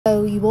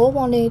So you all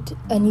wanted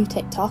a new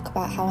TikTok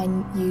about how I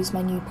use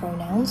my new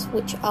pronouns,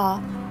 which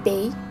are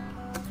be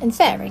and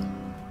fairy.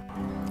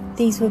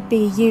 These would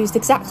be used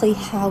exactly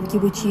how you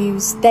would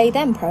use they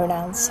them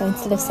pronouns. So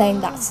instead of saying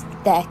that's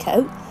their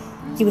coat,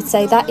 you would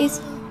say that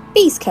is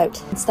bee's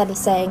coat. Instead of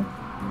saying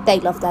they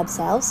love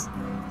themselves,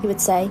 you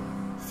would say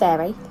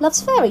fairy loves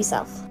fairy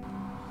self.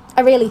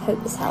 I really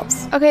hope this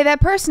helps. Okay,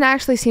 that person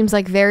actually seems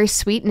like very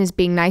sweet and is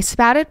being nice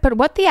about it, but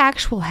what the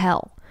actual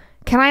hell?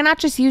 Can I not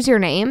just use your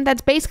name?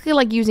 That's basically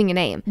like using a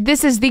name.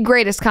 This is the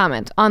greatest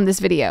comment on this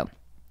video.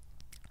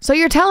 So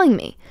you're telling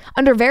me,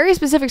 under very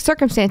specific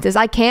circumstances,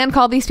 I can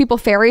call these people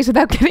fairies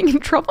without getting in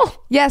trouble?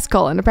 Yes,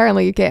 Colin,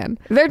 apparently you can.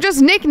 They're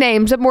just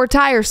nicknames, but more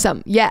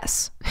tiresome.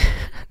 Yes.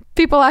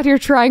 People out here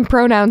trying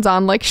pronouns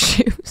on like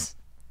shoes.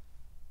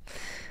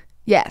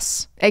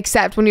 Yes,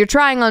 except when you're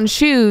trying on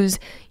shoes,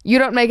 you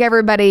don't make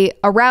everybody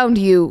around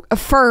you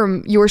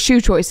affirm your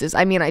shoe choices.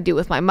 I mean, I do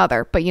with my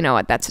mother, but you know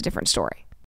what? That's a different story.